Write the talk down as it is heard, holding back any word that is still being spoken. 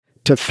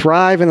to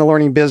thrive in the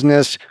learning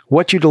business,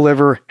 what you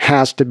deliver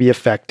has to be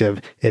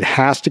effective. It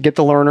has to get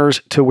the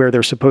learners to where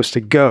they're supposed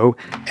to go.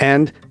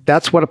 And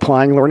that's what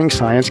applying learning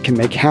science can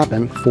make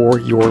happen for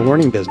your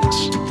learning business.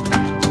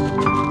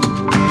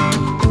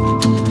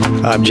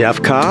 I'm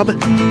Jeff Cobb.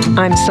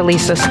 I'm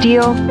Celisa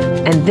Steele,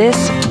 and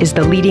this is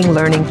the Leading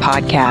Learning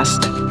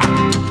Podcast.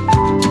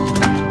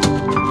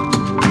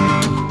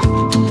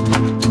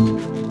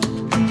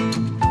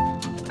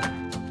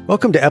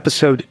 Welcome to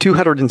episode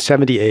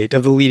 278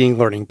 of the Leading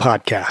Learning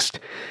Podcast.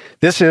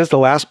 This is the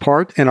last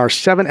part in our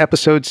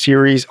 7-episode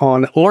series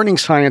on learning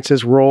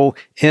science's role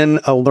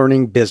in a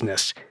learning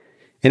business.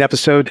 In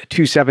episode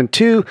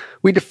 272,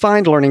 we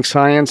defined learning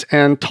science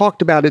and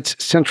talked about its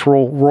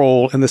central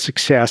role in the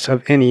success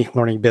of any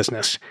learning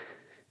business.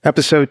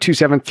 Episode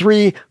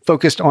 273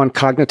 focused on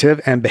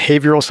cognitive and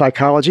behavioral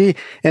psychology,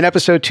 and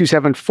episode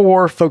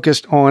 274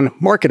 focused on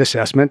market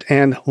assessment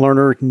and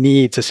learner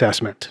needs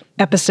assessment.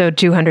 Episode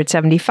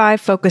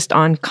 275 focused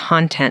on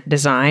content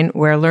design,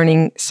 where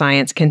learning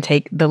science can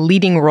take the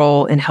leading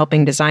role in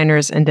helping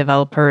designers and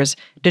developers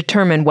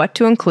determine what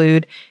to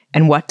include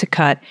and what to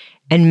cut,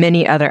 and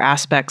many other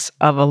aspects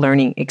of a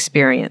learning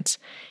experience.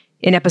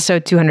 In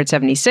episode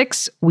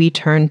 276, we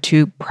turn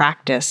to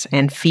practice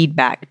and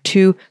feedback,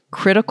 two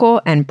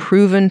critical and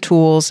proven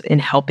tools in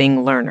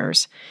helping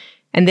learners.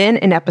 And then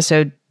in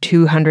episode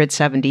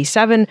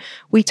 277,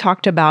 we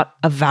talked about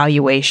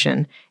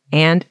evaluation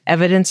and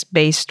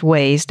evidence-based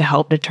ways to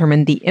help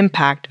determine the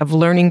impact of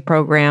learning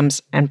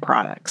programs and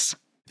products.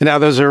 And now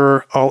those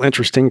are all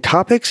interesting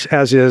topics,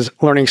 as is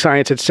learning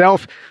science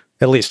itself.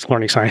 At least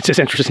learning science is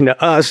interesting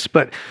to us,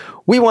 but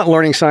we want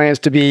learning science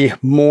to be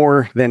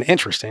more than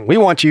interesting. We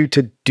want you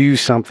to do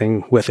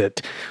something with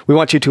it. We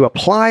want you to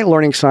apply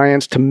learning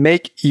science to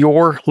make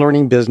your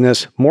learning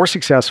business more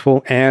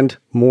successful and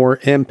more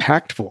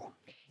impactful.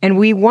 And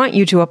we want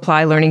you to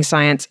apply learning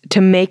science to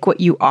make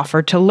what you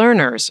offer to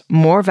learners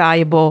more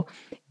valuable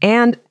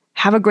and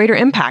have a greater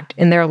impact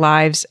in their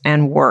lives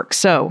and work.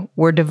 So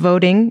we're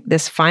devoting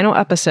this final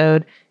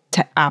episode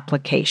to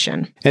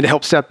application. And to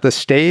help set the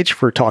stage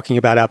for talking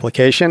about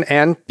application,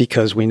 and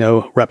because we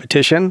know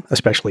repetition,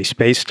 especially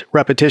spaced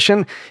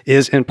repetition,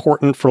 is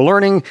important for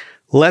learning,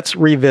 let's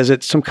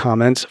revisit some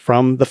comments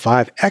from the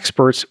 5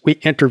 experts we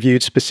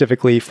interviewed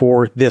specifically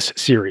for this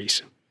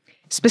series.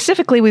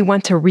 Specifically, we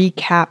want to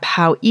recap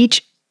how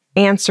each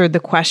answered the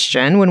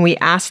question when we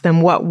asked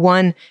them what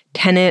one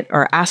tenet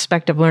or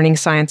aspect of learning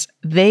science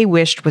they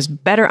wished was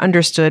better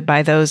understood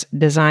by those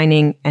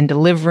designing and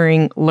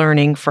delivering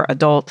learning for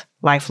adult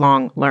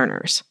lifelong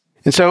learners.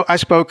 And so I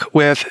spoke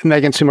with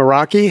Megan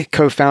Sumeracki,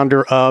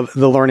 co-founder of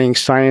The Learning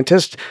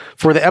Scientist,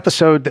 for the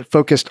episode that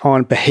focused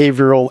on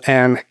behavioral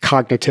and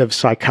cognitive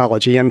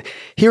psychology. And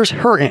here's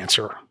her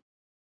answer.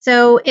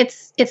 So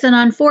it's an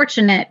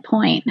unfortunate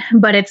point,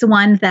 but it's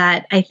one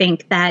that I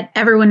think that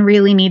everyone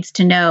really needs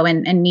to know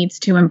and needs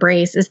to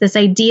embrace, is this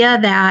idea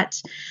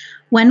that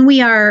when we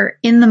are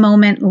in the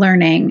moment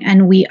learning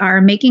and we are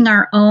making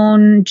our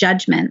own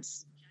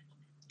judgments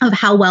of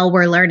how well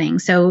we're learning,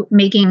 so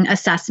making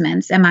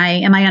assessments, am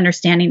I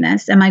understanding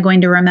this? Am I going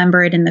to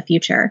remember it in the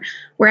future?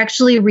 We're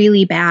actually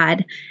really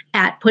bad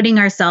at putting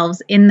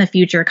ourselves in the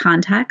future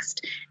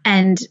context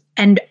and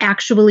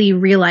actually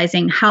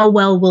realizing how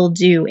well we'll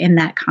do in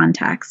that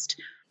context.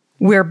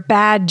 We're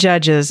bad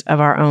judges of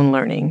our own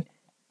learning.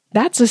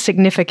 That's a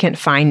significant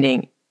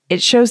finding.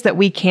 It shows that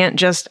we can't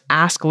just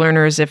ask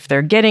learners if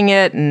they're getting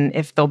it and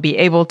if they'll be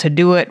able to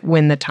do it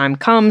when the time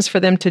comes for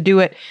them to do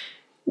it.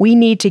 We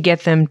need to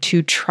get them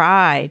to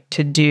try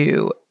to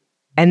do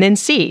and then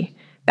see.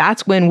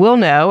 That's when we'll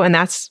know, and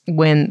that's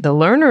when the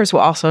learners will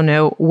also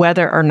know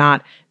whether or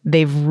not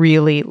they've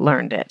really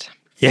learned it.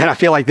 Yeah, and I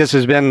feel like this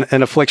has been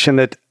an affliction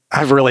that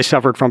I've really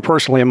suffered from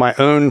personally in my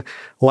own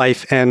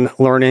life and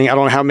learning. I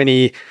don't know how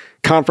many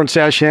conference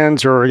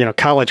sessions or,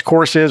 college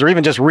courses or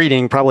even just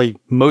reading, probably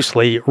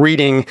mostly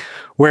reading,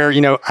 where,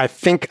 I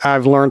think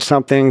I've learned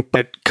something,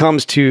 but it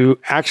comes to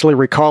actually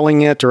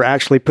recalling it or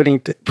actually putting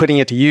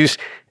it to use,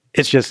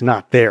 it's just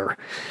not there.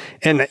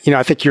 And,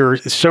 I think you're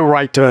so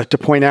right to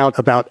point out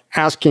about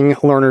asking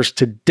learners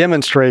to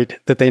demonstrate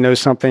that they know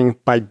something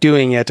by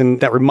doing it.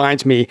 And that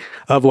reminds me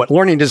of what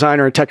learning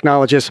designer and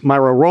technologist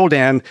Myra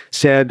Roldan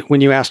said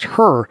when you asked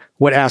her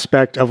what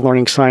aspect of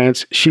learning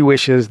science she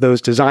wishes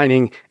those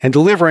designing and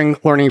delivering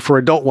learning for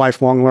adult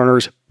lifelong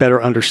learners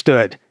better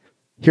understood.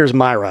 Here's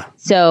Myra.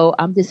 So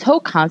this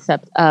whole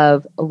concept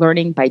of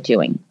learning by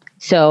doing.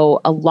 So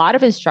a lot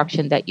of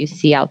instruction that you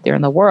see out there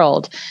in the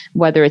world,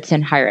 whether it's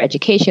in higher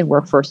education,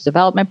 workforce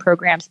development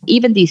programs,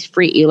 even these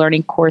free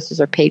e-learning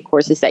courses or paid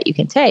courses that you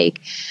can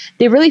take,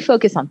 they really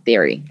focus on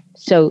theory.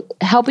 So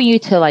helping you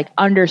to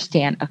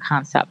understand a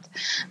concept.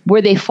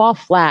 Where they fall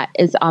flat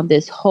is on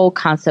this whole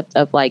concept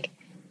of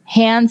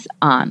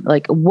hands-on.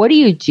 What do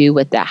you do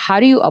with that? How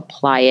do you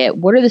apply it?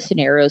 What are the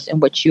scenarios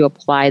in which you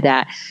apply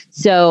that?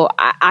 So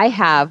I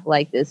have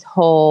this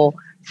whole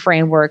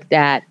framework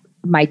that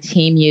my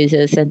team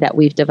uses and that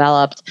we've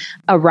developed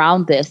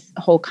around this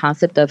whole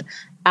concept of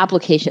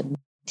application.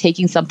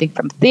 taking something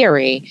from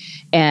theory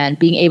and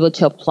being able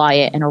to apply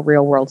it in a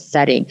real world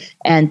setting.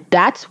 And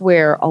that's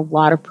where a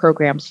lot of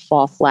programs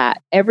fall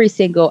flat. Every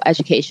single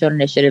educational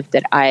initiative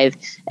that I've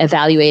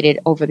evaluated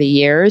over the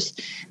years,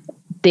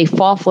 they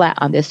fall flat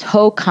on this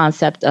whole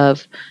concept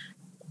of,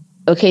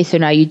 okay, so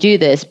now you do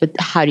this, but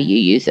how do you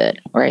use it?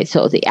 Right.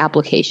 So the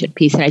application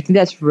piece. And I think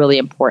that's really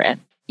important.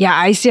 Yeah,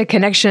 I see a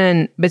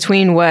connection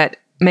between what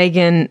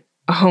Megan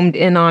homed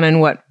in on and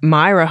what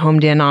Myra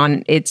homed in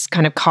on. It's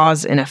kind of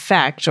cause and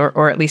effect,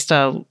 or at least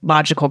a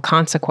logical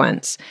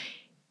consequence.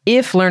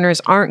 If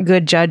learners aren't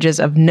good judges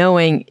of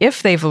knowing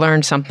if they've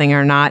learned something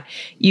or not,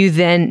 you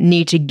then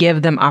need to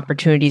give them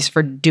opportunities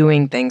for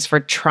doing things, for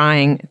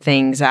trying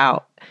things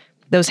out.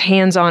 Those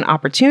hands-on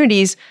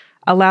opportunities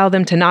allow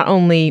them to not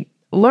only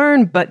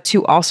learn, but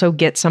to also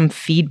get some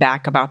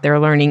feedback about their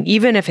learning,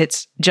 even if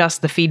it's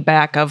just the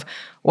feedback of,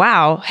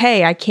 wow,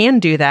 hey, I can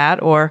do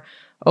that, or,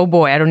 oh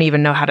boy, I don't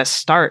even know how to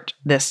start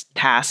this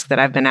task that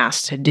I've been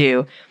asked to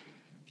do.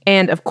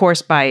 And of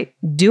course, by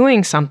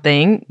doing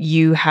something,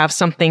 you have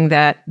something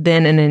that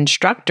then an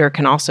instructor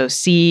can also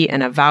see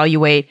and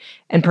evaluate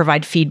and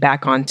provide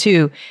feedback on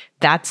too.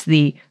 That's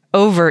the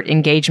overt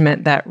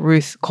engagement that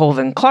Ruth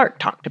Colvin Clark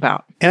talked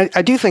about. And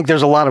I do think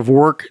there's a lot of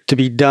work to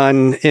be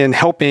done in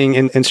helping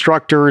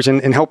instructors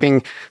and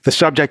helping the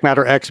subject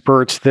matter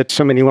experts that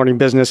so many learning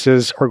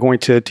businesses are going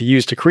to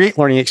use to create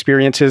learning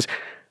experiences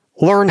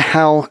learn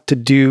how to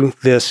do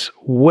this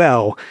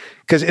well.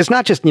 Because it's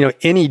not just,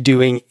 any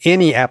doing,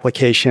 any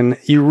application.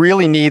 You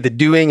really need the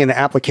doing and the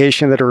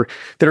application that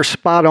are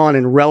spot on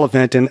and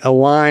relevant and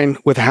align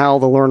with how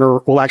the learner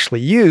will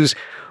actually use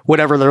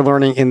whatever they're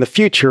learning in the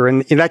future.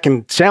 And that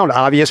can sound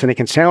obvious and it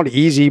can sound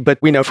easy, but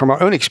we know from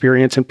our own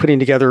experience in putting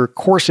together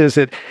courses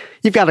that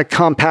you've got a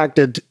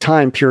compacted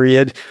time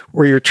period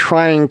where you're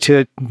trying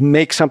to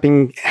make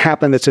something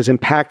happen that's as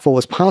impactful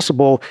as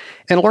possible.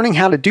 And learning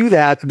how to do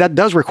that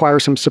does require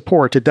some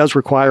support. It does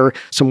require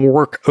some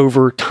work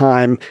over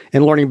time.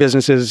 And learning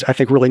businesses, I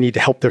think, really need to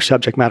help their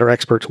subject matter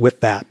experts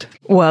with that.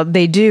 Well,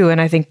 they do. And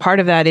I think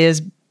part of that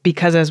is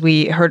because, as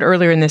we heard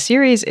earlier in the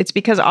series, it's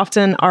because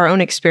often our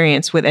own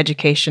experience with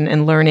education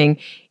and learning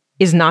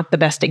is not the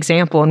best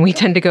example. And we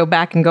tend to go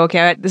back and go,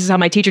 okay, this is how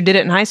my teacher did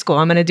it in high school.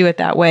 I'm going to do it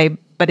that way.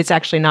 But it's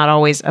actually not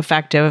always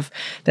effective,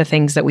 the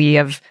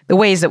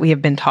ways that we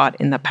have been taught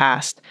in the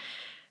past.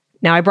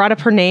 Now, I brought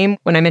up her name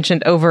when I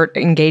mentioned overt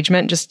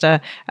engagement just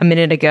a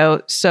minute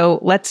ago. So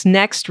let's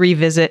next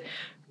revisit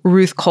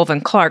Ruth Colvin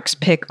Clark's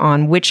pick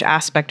on which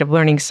aspect of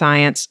learning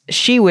science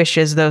she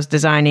wishes those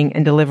designing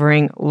and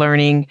delivering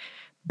learning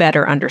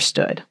better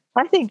understood.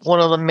 I think one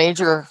of the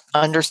major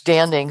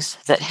understandings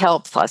that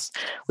helps us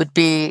would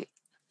be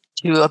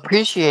to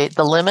appreciate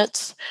the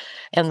limits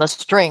and the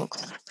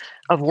strength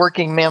of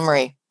working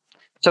memory.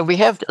 So we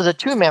have the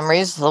two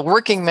memories, the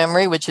working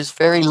memory, which is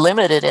very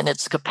limited in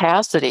its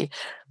capacity,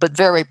 but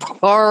very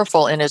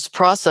powerful in its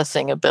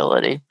processing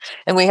ability.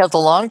 And we have the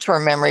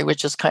long-term memory,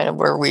 which is kind of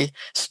where we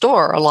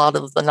store a lot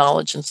of the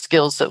knowledge and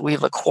skills that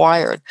we've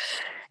acquired.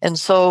 And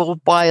so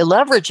by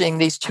leveraging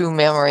these two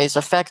memories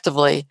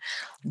effectively,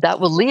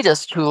 that will lead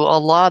us to a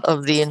lot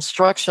of the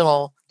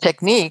instructional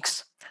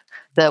techniques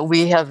that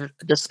we have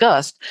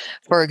discussed.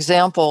 For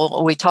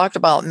example, we talked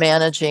about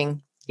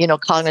managing,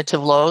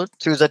 cognitive load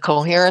through the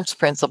coherence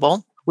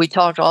principle. We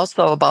talked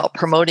also about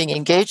promoting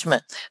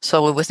engagement.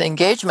 So with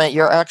engagement,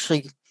 you're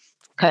actually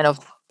kind of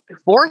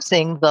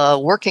forcing the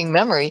working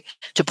memory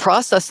to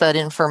process that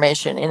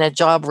information in a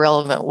job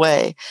relevant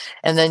way,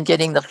 and then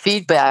getting the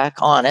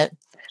feedback on it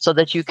so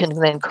that you can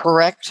then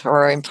correct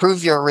or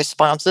improve your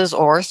responses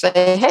or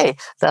say, hey,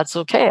 that's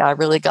okay, I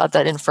really got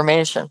that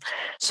information.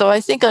 So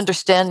I think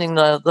understanding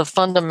the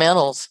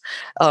fundamentals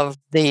of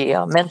the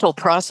mental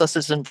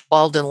processes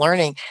involved in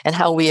learning and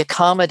how we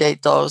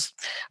accommodate those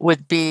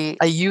would be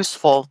a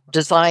useful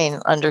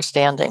design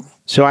understanding.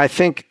 So I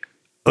think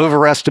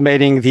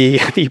overestimating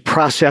the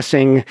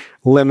processing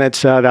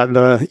limits,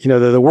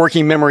 the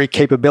working memory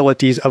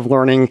capabilities of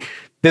learning.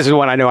 This is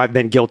what I know I've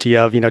been guilty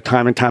of,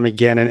 time and time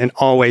again, and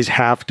always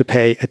have to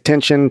pay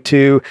attention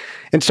to.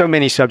 And so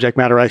many subject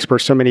matter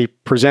experts, so many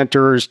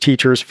presenters,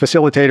 teachers,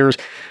 facilitators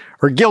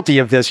are guilty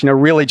of this,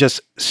 really just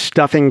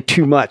stuffing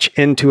too much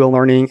into a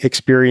learning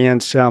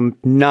experience,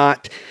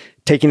 not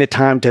taking the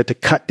time to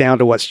cut down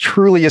to what's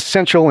truly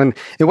essential and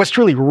what's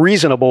truly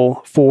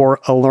reasonable for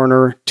a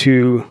learner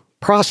to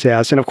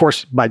process. And of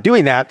course, by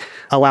doing that,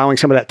 allowing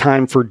some of that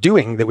time for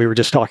doing that we were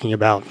just talking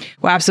about.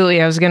 Well,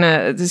 absolutely. I was going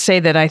to say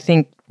that I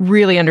think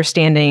really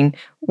understanding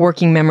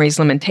working memory's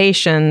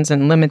limitations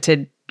and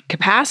limited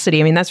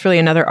capacity, that's really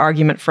another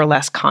argument for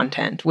less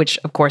content, which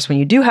of course, when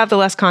you do have the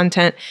less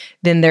content,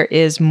 then there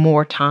is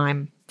more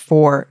time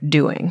for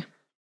doing.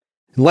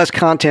 Less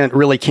content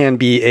really can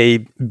be a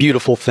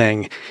beautiful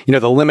thing.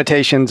 The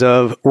limitations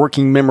of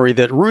working memory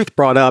that Ruth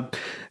brought up,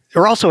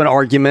 There's also an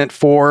argument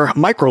for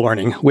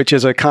microlearning, which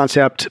is a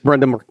concept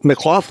Brenda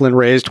McLaughlin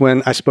raised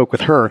when I spoke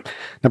with her.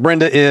 Now,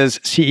 Brenda is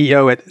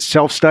CEO at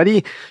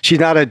Self-Study. She's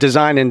not a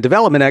design and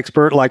development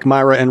expert like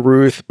Myra and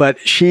Ruth, but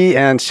she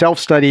and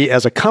Self-Study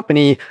as a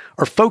company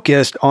are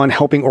focused on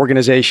helping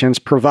organizations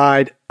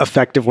provide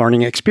effective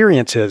learning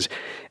experiences.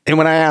 And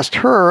when I asked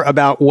her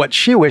about what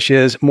she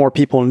wishes more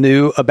people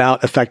knew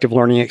about effective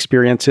learning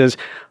experiences,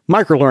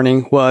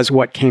 microlearning was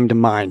what came to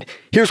mind.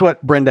 Here's what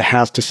Brenda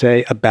has to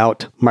say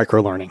about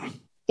microlearning.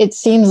 It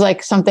seems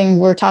like something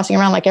we're tossing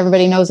around like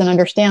everybody knows and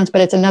understands,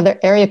 but it's another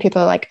area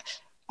people are like,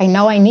 I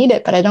know I need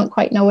it, but I don't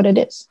quite know what it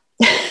is.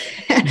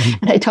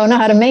 And I don't know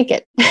how to make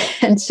it.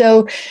 And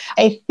so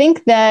I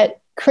think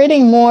that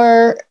creating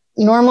more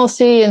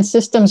normalcy and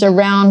systems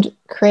around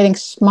creating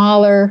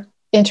smaller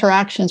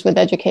interactions with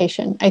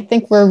education. I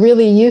think we're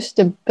really used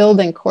to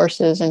building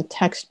courses and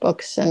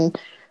textbooks and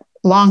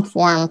long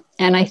form.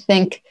 And I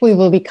think we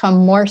will become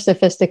more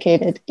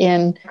sophisticated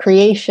in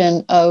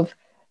creation of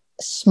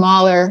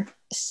smaller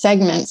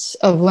segments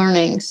of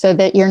learning so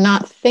that you're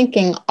not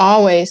thinking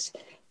always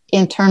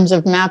in terms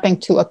of mapping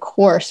to a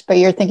course, but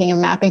you're thinking of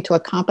mapping to a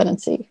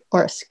competency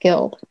or a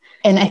skill.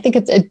 And I think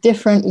it's a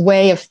different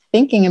way of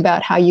thinking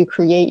about how you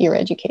create your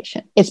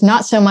education. It's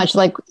not so much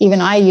like,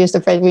 even I use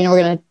the phrase, we're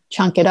going to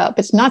chunk it up.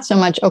 It's not so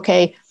much,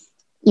 okay,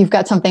 you've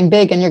got something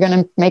big and you're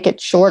going to make it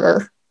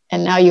shorter.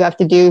 And now you have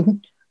to do,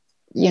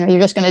 you're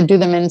just going to do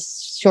them in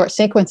short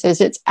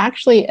sequences. It's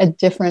actually a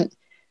different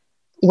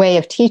way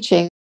of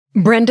teaching.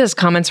 Brenda's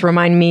comments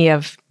remind me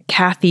of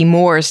Kathy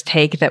Moore's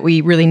take that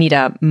we really need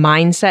a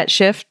mindset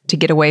shift to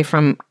get away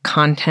from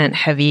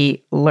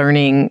content-heavy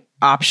learning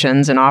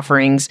options and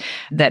offerings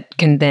that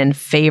can then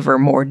favor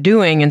more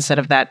doing instead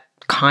of that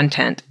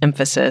content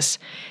emphasis.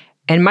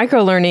 And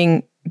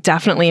microlearning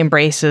definitely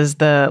embraces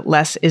the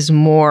less is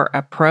more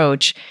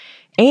approach.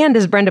 And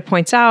as Brenda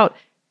points out,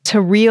 to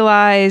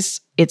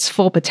realize its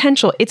full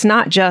potential, it's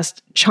not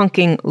just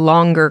chunking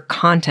longer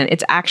content.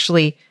 It's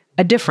actually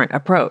a different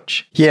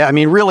approach. Yeah, I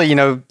mean, really,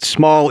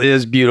 small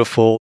is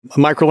beautiful.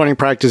 Microlearning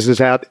practices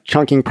that,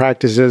 chunking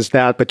practices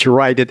that, but you're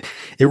right, it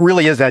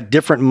really is that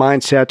different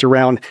mindset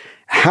around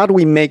how do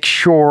we make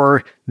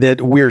sure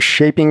that we're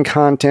shaping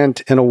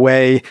content in a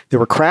way, that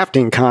we're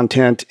crafting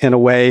content in a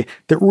way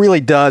that really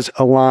does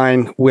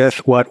align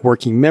with what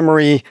working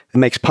memory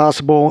makes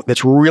possible,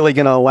 that's really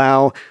going to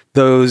allow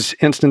those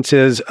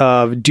instances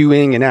of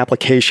doing and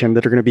application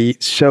that are going to be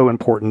so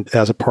important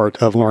as a part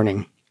of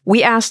learning.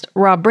 We asked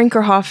Rob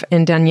Brinkerhoff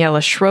and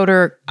Daniela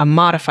Schroeder a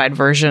modified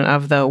version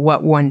of the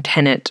what one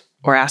tenet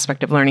or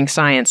aspect of learning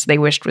science they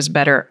wished was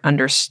better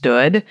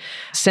understood.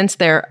 Since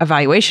they're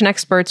evaluation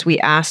experts, we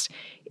asked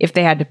if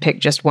they had to pick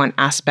just one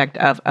aspect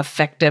of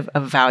effective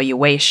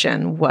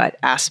evaluation, what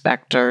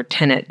aspect or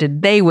tenet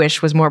did they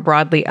wish was more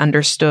broadly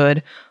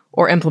understood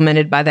or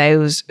implemented by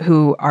those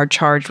who are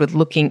charged with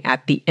looking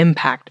at the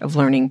impact of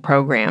learning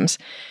programs.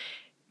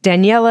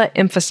 Daniela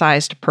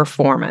emphasized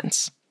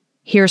performance.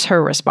 Here's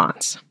her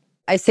response.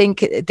 I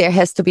think there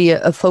has to be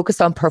a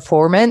focus on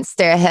performance.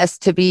 There has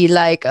to be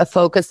like a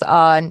focus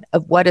on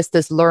what is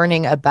this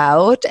learning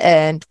about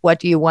and what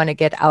do you want to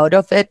get out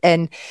of it?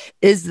 And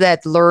is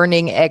that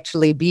learning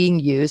actually being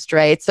used,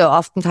 right? So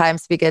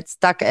oftentimes we get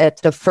stuck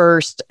at the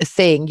first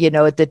thing,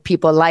 did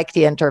people like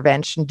the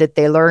intervention? Did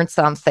they learn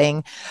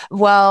something?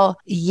 Well,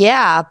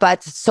 yeah,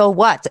 but so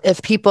what?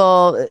 If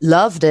people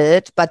loved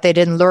it, but they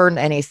didn't learn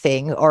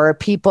anything, or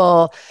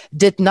people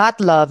did not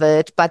love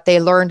it, but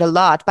they learned a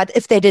lot. But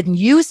if they didn't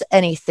use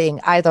anything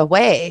either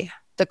way,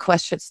 the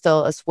question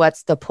still is,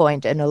 what's the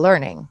point in a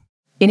learning?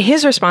 In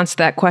his response to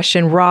that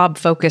question, Rob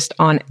focused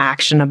on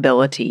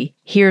actionability.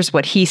 Here's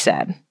what he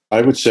said.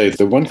 I would say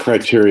the one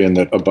criterion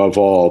that above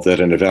all that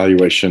an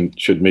evaluation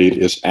should meet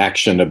is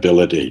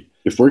actionability.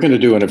 If we're going to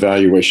do an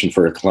evaluation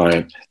for a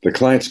client, the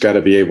client's got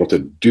to be able to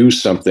do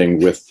something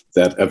with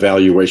that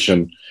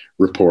evaluation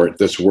report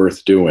that's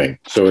worth doing.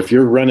 So if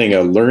you're running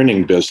a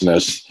learning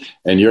business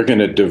and you're going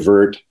to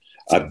divert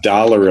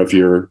 $1 of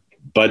your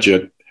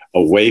budget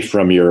away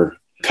from your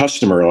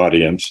customer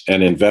audience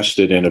and invest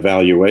it in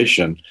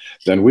evaluation,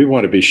 then we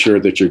want to be sure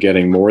that you're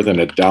getting more than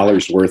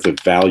 $1's worth of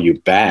value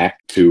back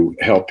to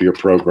help your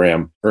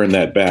program earn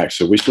that back.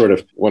 So we sort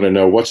of want to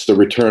know what's the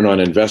return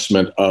on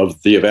investment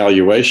of the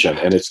evaluation,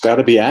 and it's got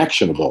to be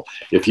actionable.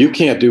 If you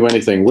can't do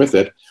anything with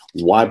it,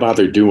 why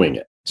bother doing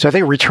it? So I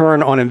think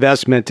return on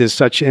investment is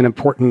such an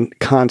important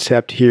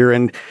concept here.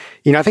 And,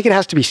 I think it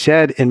has to be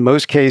said in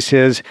most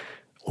cases,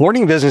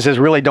 learning businesses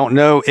really don't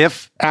know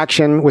if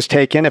action was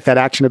taken, if that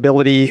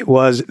actionability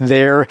was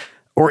there,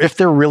 or if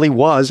there really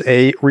was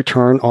a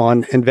return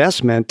on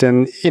investment.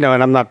 And, and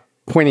I'm not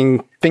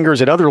pointing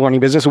fingers at other learning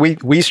business.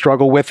 We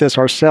struggle with this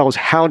ourselves.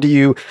 How do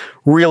you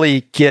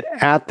really get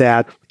at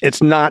that?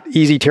 It's not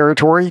easy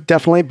territory,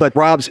 definitely, but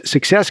Rob's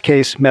success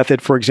case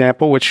method, for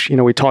example, which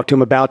we talked to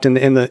him about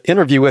in the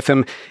interview with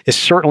him, is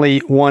certainly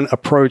one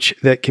approach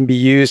that can be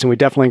used, and we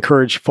definitely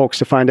encourage folks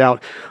to find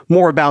out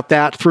more about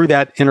that through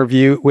that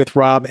interview with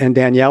Rob and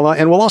Daniela.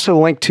 And we'll also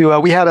link to,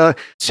 we had a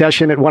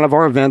session at one of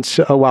our events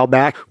a while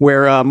back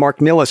where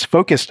Mark Nilles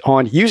focused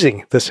on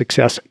using the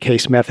success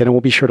case method, and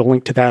we'll be sure to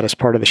link to that as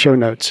part of the show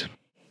notes.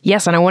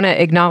 Yes, and I want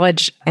to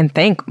acknowledge and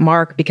thank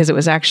Mark, because it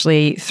was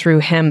actually through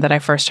him that I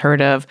first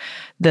heard of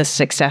the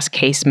success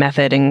case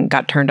method and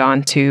got turned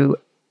on to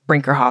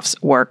Brinkerhoff's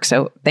work.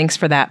 So thanks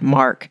for that,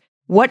 Mark.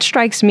 What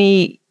strikes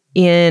me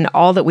in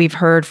all that we've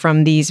heard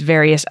from these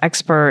various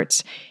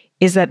experts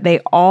is that they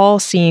all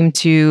seem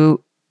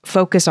to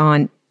focus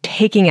on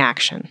taking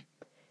action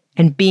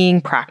and being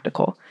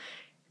practical.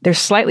 There's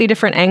slightly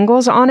different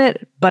angles on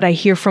it, but I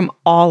hear from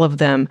all of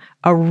them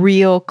a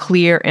real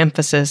clear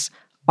emphasis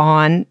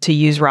on, to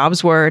use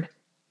Rob's word,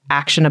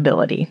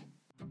 actionability.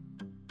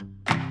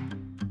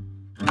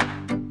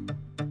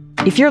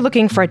 If you're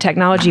looking for a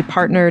technology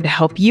partner to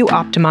help you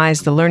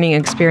optimize the learning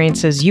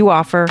experiences you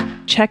offer,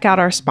 check out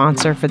our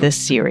sponsor for this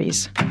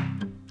series.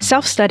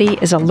 Self-Study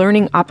is a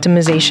learning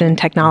optimization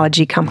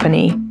technology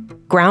company.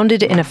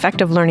 Grounded in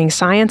effective learning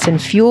science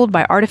and fueled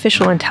by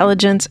artificial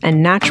intelligence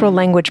and natural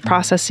language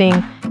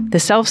processing,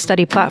 the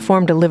Self-Study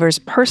platform delivers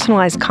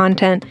personalized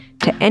content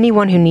to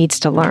anyone who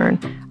needs to learn,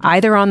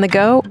 either on the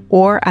go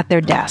or at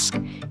their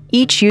desk.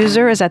 Each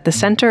user is at the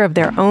center of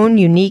their own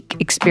unique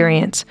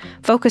experience,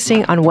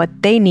 focusing on what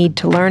they need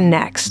to learn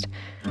next.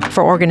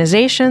 For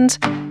organizations,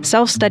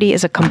 Self-Study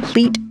is a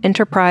complete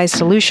enterprise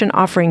solution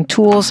offering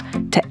tools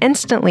to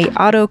instantly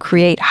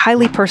auto-create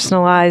highly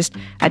personalized,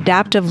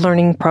 adaptive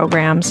learning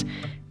programs,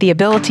 the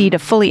ability to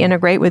fully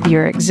integrate with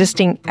your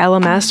existing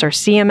LMS or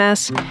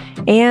CMS,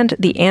 and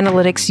the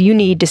analytics you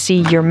need to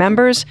see your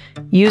members,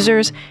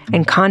 users,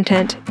 and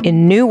content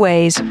in new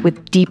ways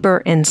with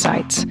deeper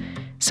insights.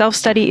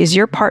 Self-Study is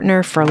your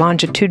partner for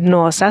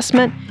longitudinal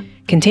assessment,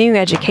 continuing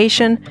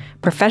education,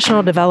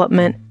 professional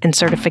development, and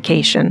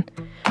certification.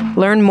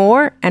 Learn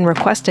more and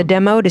request a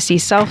demo to see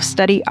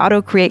Self-Study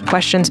auto-create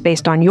questions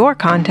based on your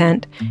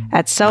content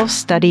at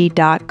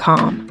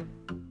selfstudy.com.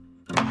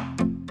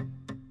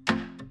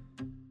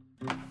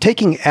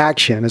 Taking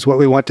action is what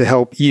we want to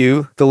help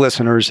you, the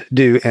listeners,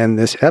 do in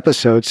this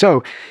episode.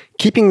 So,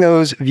 keeping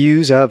those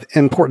views of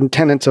important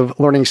tenets of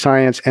learning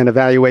science and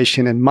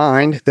evaluation in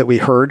mind that we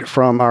heard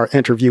from our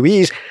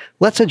interviewees,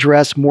 let's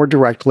address more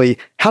directly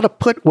how to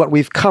put what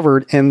we've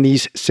covered in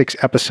these 6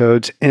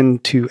 episodes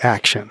into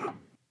action.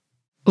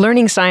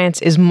 Learning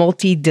science is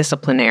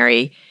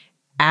multidisciplinary,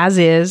 as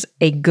is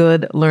a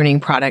good learning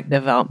product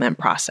development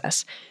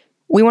process.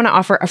 We want to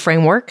offer a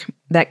framework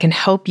that can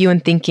help you in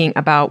thinking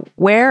about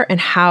where and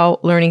how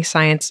learning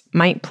science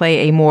might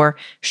play a more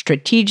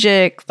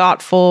strategic,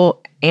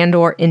 thoughtful,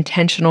 and/or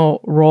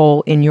intentional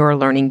role in your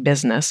learning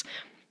business.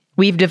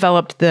 We've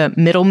developed the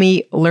Middle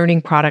Me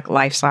learning product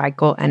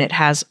lifecycle, and it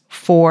has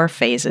 4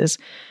 phases.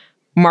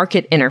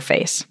 Market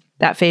interface.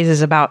 That phase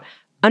is about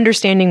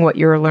understanding what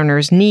your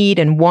learners need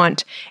and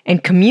want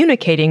and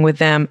communicating with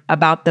them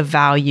about the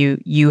value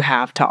you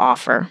have to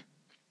offer.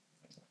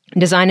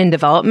 Design and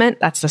development,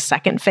 that's the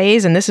second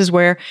phase, and this is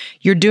where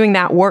you're doing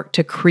that work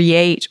to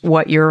create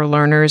what your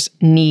learners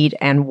need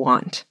and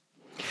want.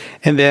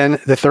 And then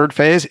the third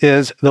phase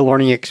is the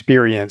learning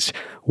experience,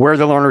 where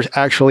the learners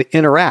actually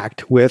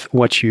interact with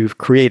what you've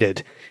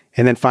created.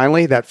 And then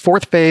finally, that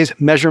fourth phase,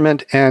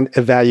 measurement and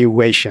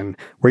evaluation,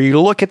 where you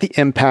look at the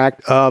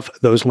impact of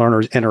those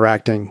learners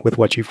interacting with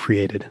what you've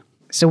created.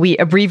 So we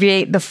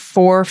abbreviate the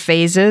 4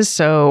 phases.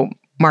 So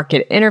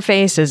market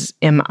interface is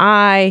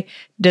MI,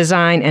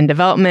 design and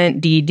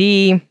development,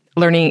 DD,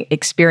 learning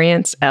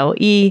experience,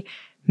 LE,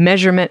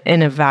 measurement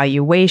and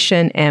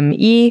evaluation,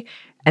 ME,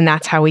 and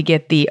that's how we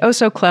get the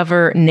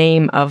oh-so-clever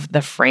name of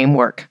the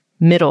framework,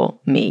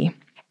 Middle Me.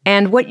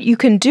 And what you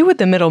can do with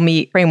the Middle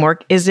Me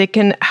framework is it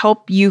can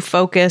help you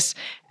focus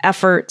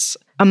efforts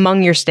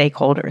among your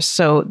stakeholders.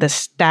 So the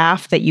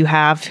staff that you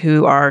have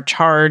who are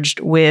charged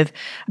with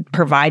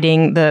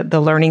providing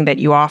the learning that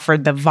you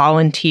offered, the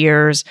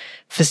volunteers,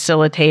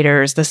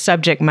 facilitators, the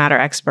subject matter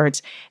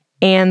experts,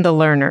 and the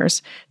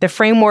learners. The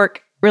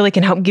framework really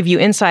can help give you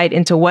insight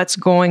into what's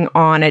going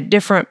on at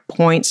different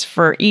points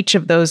for each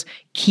of those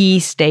key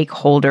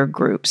stakeholder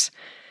groups.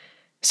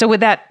 So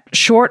with that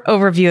short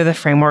overview of the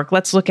framework,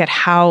 let's look at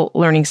how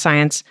learning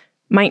science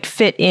might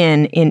fit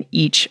in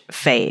each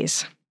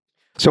phase.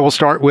 So we'll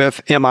start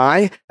with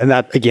MI, and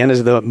that again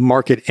is the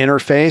market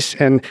interface.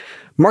 And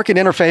market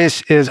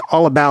interface is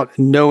all about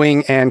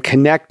knowing and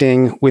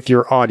connecting with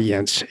your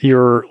audience,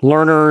 your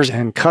learners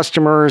and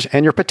customers,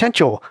 and your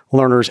potential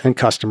learners and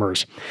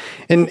customers.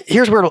 And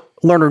here's where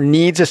learner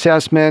needs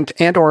assessment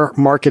and or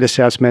market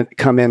assessment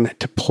come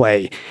into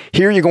play.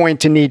 Here you're going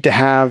to need to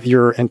have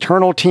your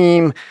internal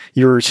team,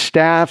 your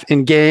staff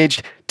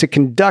engaged to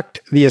conduct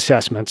the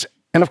assessments.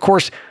 And of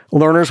course,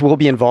 learners will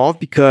be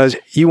involved because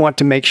you want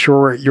to make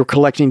sure you're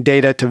collecting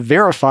data to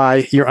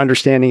verify your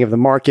understanding of the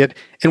market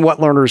and what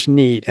learners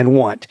need and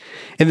want.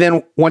 And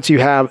then once you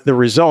have the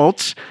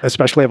results,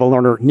 especially of a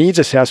learner needs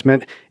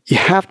assessment, you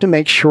have to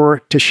make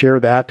sure to share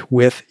that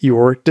with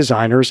your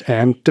designers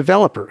and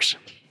developers.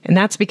 And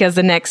that's because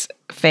the next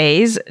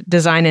phase,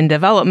 design and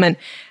development,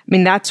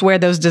 that's where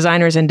those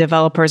designers and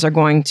developers are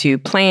going to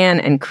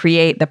plan and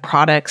create the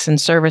products and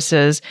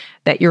services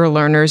that your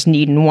learners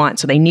need and want.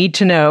 So they need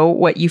to know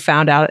what you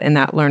found out in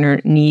that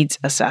learner needs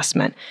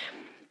assessment.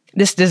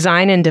 This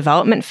design and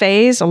development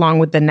phase, along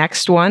with the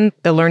next one,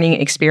 the learning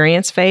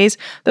experience phase,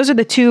 those are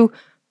the two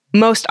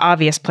most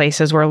obvious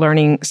places where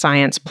learning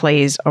science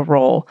plays a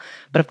role.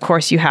 But of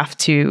course, you have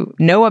to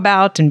know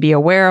about and be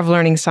aware of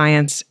learning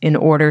science in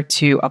order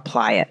to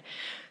apply it.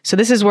 So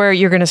this is where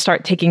you're going to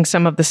start taking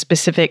some of the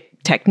specific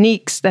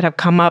techniques that have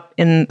come up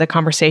in the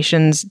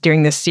conversations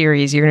during this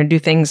series. You're going to do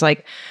things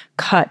like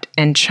cut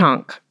and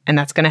chunk, and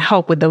that's going to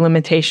help with the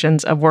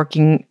limitations of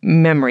working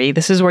memory.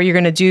 This is where you're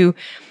going to do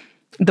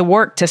the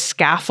work to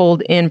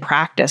scaffold in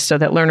practice so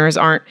that learners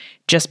aren't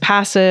just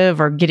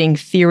passive or getting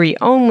theory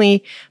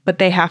only, but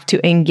they have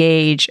to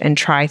engage and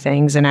try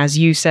things. And as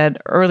you said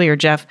earlier,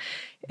 Jeff,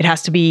 it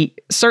has to be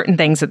certain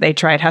things that they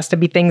try. It has to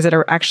be things that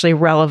are actually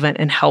relevant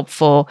and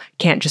helpful.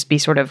 Can't just be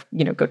sort of,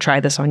 go try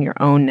this on your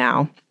own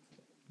now.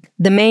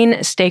 The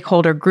main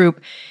stakeholder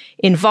group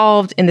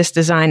involved in this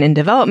design and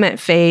development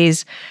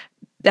phase,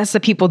 that's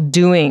the people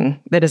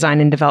doing the design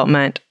and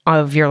development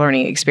of your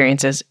learning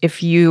experiences.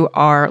 If you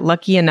are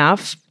lucky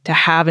enough to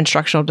have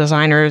instructional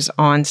designers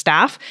on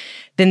staff,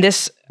 then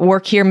this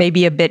work here may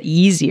be a bit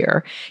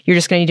easier. You're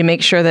just going to need to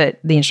make sure that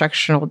the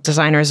instructional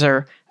designers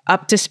are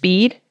up to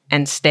speed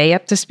and stay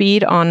up to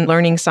speed on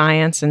learning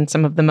science and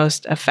some of the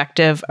most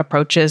effective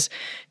approaches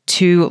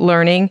to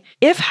learning.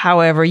 If,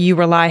 however, you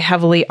rely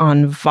heavily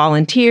on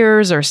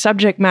volunteers or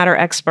subject matter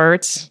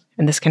experts,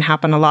 and this can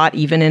happen a lot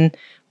even in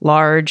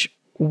large,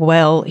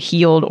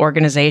 well-heeled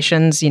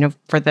organizations,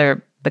 for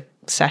the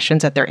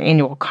sessions at their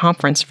annual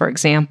conference, for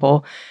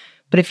example.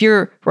 But if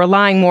you're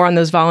relying more on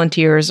those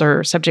volunteers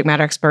or subject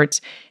matter experts,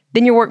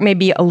 then your work may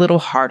be a little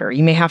harder.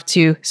 You may have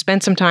to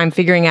spend some time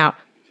figuring out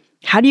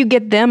how do you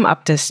get them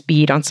up to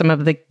speed on some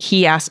of the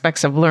key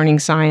aspects of learning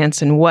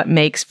science and what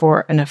makes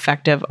for an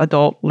effective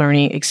adult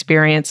learning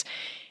experience.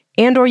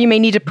 And or you may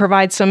need to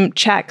provide some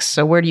checks.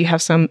 So where do you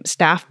have some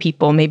staff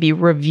people maybe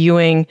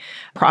reviewing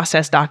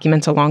process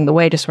documents along the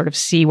way to sort of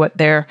see what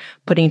they're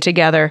putting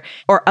together,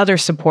 or other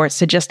supports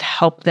to just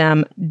help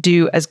them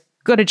do as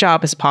good a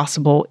job as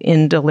possible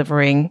in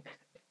delivering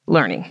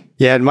learning?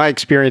 Yeah, and my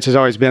experience has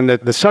always been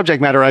that the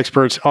subject matter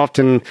experts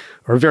often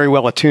are very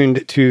well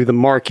attuned to the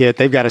market.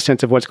 They've got a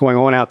sense of what's going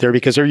on out there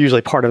because they're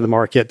usually part of the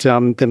market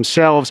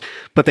themselves,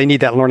 but they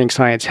need that learning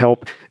science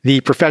help.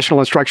 The professional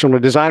instructional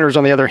designers,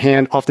 on the other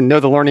hand, often know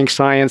the learning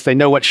science. They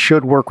know what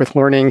should work with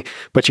learning,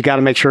 but you got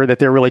to make sure that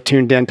they're really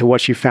tuned in to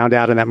what you found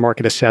out in that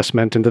market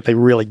assessment and that they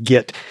really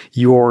get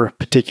your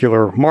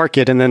particular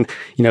market. And then,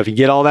 if you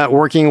get all that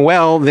working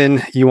well,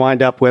 then you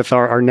wind up with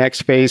our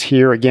next phase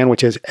here again,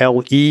 which is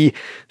LE,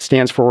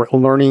 stands for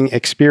learning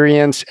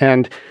experience.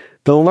 And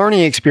the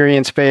learning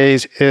experience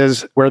phase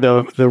is where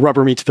the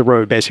rubber meets the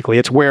road, basically.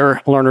 It's where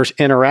learners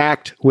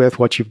interact with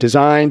what you've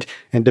designed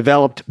and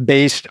developed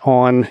based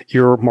on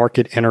your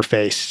market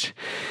interface.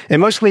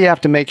 And mostly you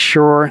have to make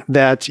sure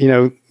that,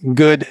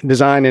 good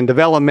design and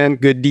development,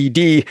 good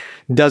DD,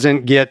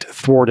 doesn't get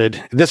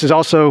thwarted. This is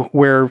also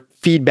where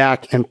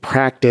feedback and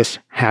practice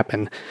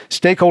happen.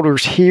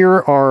 Stakeholders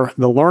here are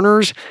the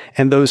learners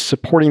and those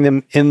supporting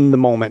them in the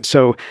moment.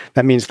 So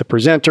that means the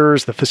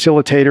presenters, the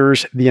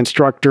facilitators, the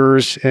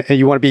instructors, and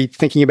you want to be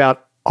thinking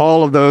about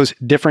all of those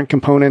different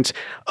components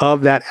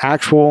of that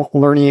actual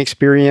learning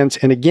experience.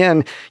 And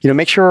again,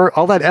 make sure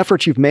all that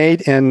effort you've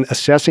made in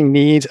assessing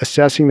needs,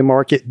 assessing the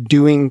market,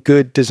 doing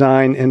good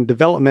design and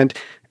development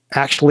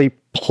actually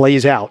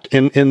plays out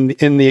in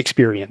the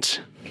experience.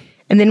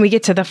 And then we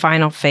get to the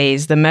final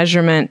phase, the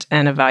measurement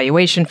and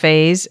evaluation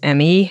phase,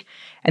 ME.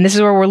 And this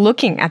is where we're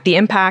looking at the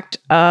impact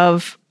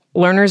of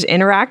learners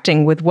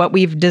interacting with what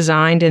we've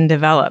designed and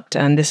developed.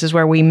 And this is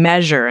where we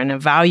measure and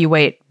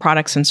evaluate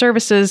products and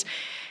services,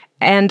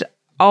 and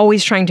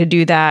always trying to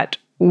do that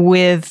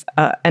with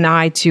an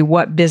eye to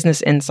what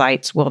business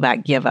insights will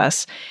that give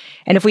us.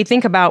 And if we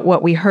think about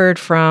what we heard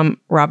from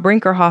Rob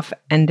Brinkerhoff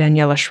and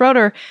Daniela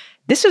Schroeder,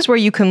 this is where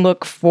you can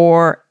look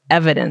for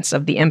evidence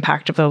of the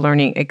impact of the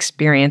learning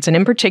experience. And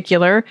in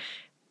particular,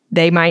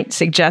 they might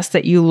suggest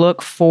that you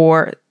look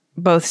for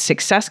both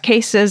success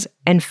cases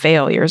and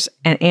failures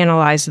and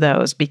analyze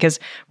those, because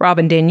Rob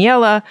and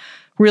Daniela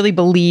really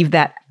believe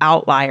that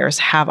outliers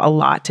have a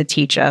lot to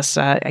teach us.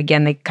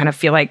 Again, they kind of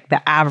feel like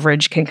the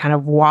average can kind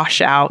of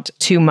wash out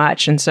too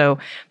much. And so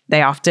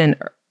they often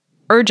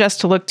urge us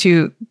to look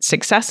to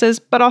successes,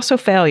 but also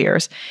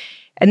failures.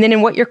 And then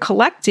in what you're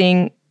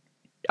collecting,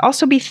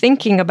 also be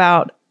thinking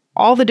about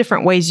all the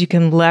different ways you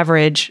can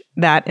leverage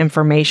that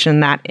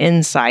information, that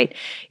insight.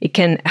 It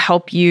can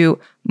help you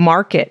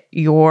market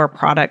your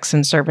products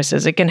and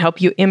services. It can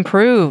help you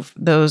improve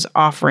those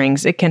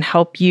offerings. It can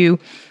help you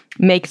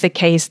make the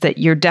case that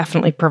you're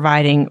definitely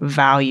providing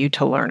value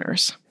to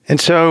learners. And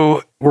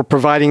so we're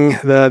providing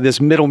this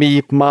Middle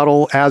Me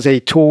model as a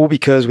tool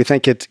because we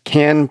think it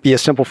can be a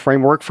simple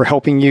framework for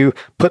helping you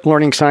put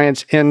learning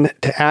science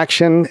into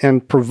action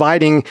and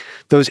providing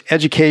those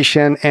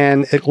education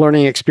and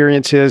learning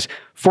experiences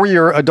for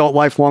your adult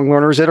lifelong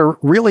learners that are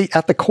really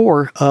at the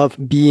core of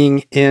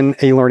being in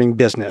a learning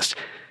business.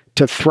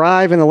 To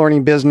thrive in the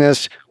learning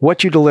business,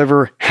 what you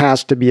deliver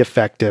has to be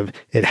effective.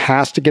 It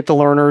has to get the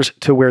learners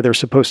to where they're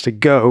supposed to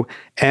go.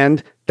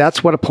 And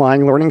that's what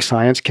applying learning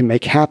science can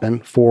make happen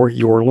for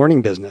your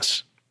learning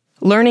business.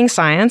 Learning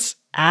science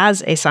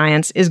as a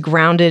science is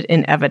grounded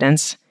in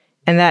evidence.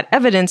 And that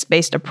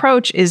evidence-based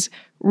approach is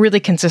really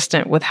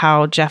consistent with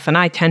how Jeff and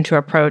I tend to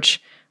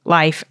approach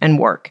life and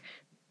work.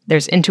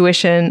 There's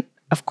intuition,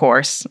 of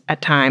course,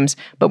 at times,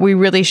 but we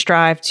really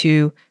strive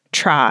to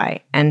try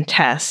and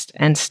test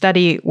and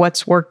study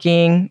what's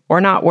working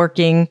or not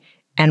working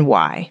and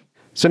why.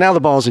 So now the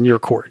ball's in your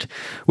court.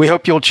 We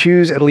hope you'll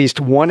choose at least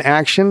one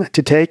action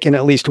to take in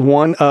at least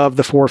one of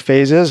the 4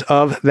 phases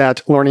of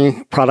that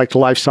learning product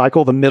life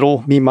cycle, the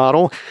Middle Me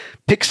model.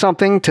 Pick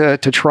something to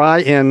try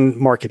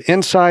in market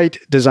insight,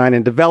 design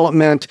and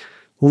development,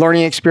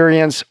 learning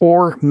experience,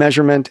 or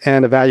measurement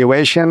and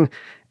evaluation,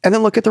 and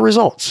then look at the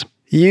results.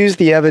 Use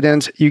the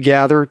evidence you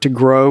gather to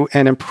grow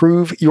and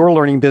improve your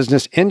learning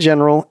business in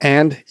general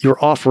and your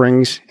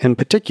offerings in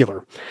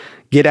particular.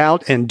 Get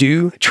out and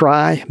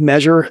try,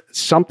 measure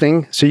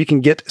something so you can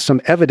get some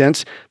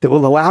evidence that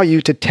will allow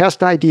you to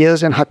test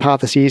ideas and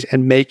hypotheses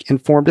and make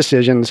informed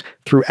decisions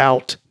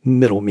throughout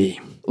Middle Me.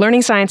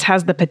 Learning science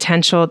has the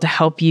potential to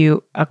help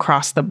you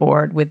across the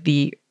board with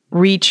the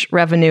reach,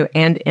 revenue,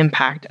 and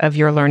impact of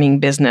your learning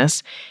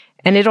business.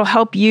 And it'll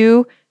help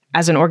you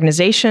as an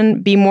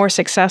organization be more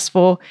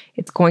successful.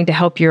 It's going to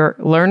help your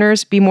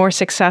learners be more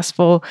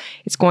successful.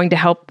 It's going to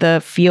help the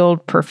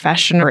field,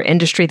 profession, or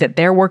industry that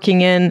they're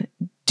working in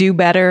do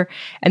better.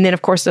 And then,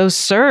 of course, those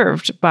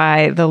served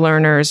by the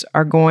learners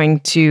are going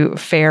to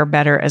fare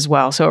better as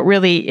well. So it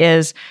really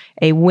is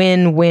a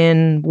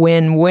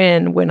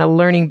win-win-win-win when a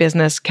learning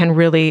business can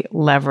really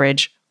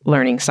leverage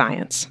learning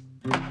science.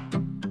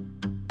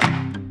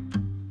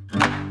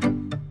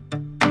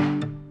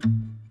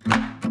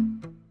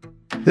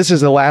 This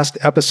is the last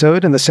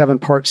episode in the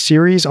 7-part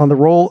series on the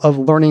role of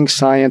learning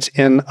science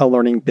in a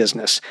learning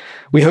business.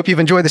 We hope you've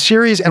enjoyed the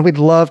series, and we'd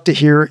love to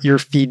hear your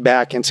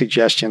feedback and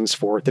suggestions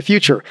for the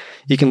future.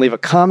 You can leave a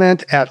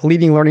comment at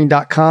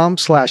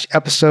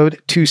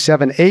leadinglearning.com/episode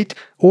 278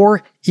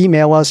 or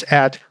email us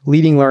at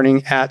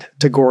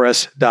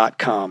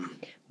leadinglearning@tagoras.com.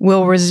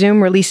 We'll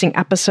resume releasing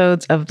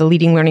episodes of the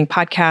Leading Learning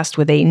podcast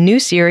with a new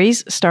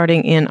series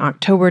starting in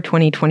October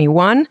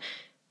 2021.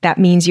 That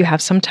means you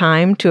have some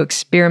time to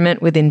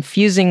experiment with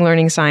infusing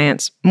learning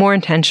science more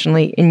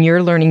intentionally in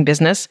your learning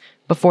business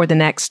before the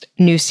next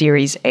new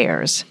series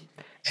airs.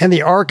 And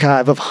the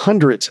archive of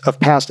hundreds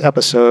of past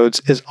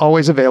episodes is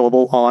always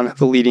available on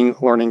the Leading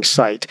Learning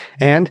site.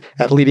 And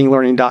at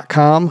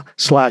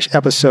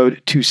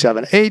leadinglearning.com/episode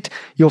 278,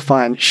 you'll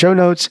find show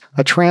notes,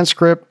 a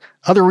transcript,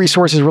 other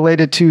resources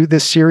related to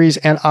this series,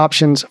 and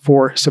options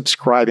for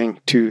subscribing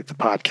to the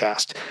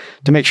podcast.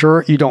 To make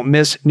sure you don't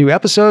miss new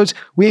episodes,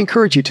 we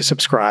encourage you to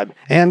subscribe.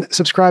 And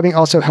subscribing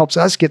also helps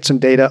us get some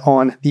data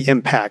on the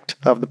impact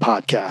of the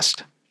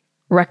podcast.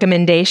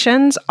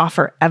 Recommendations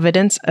offer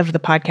evidence of the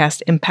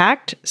podcast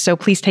impact, so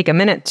please take a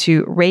minute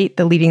to rate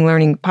the Leading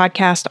Learning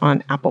podcast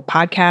on Apple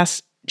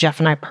Podcasts. Jeff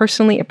and I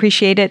personally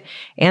appreciate it,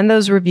 and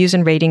those reviews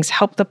and ratings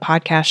help the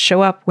podcast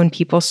show up when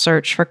people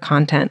search for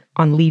content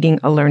on leading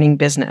a learning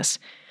business.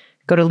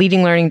 Go to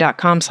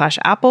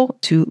leadinglearning.com/Apple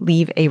to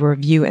leave a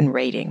review and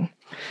rating.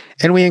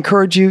 And we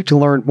encourage you to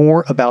learn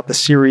more about the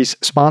series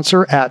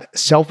sponsor at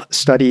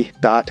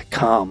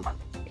selfstudy.com.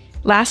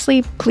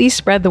 Lastly, please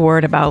spread the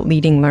word about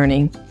Leading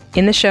Learning.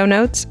 In the show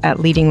notes at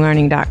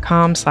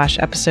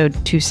leadinglearning.com/episode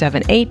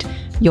 278,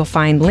 you'll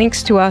find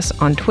links to us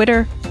on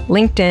Twitter,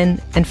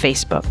 LinkedIn, and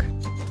Facebook.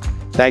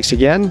 Thanks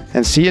again,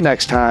 and see you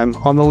next time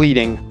on the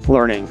Leading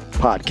Learning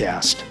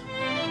podcast.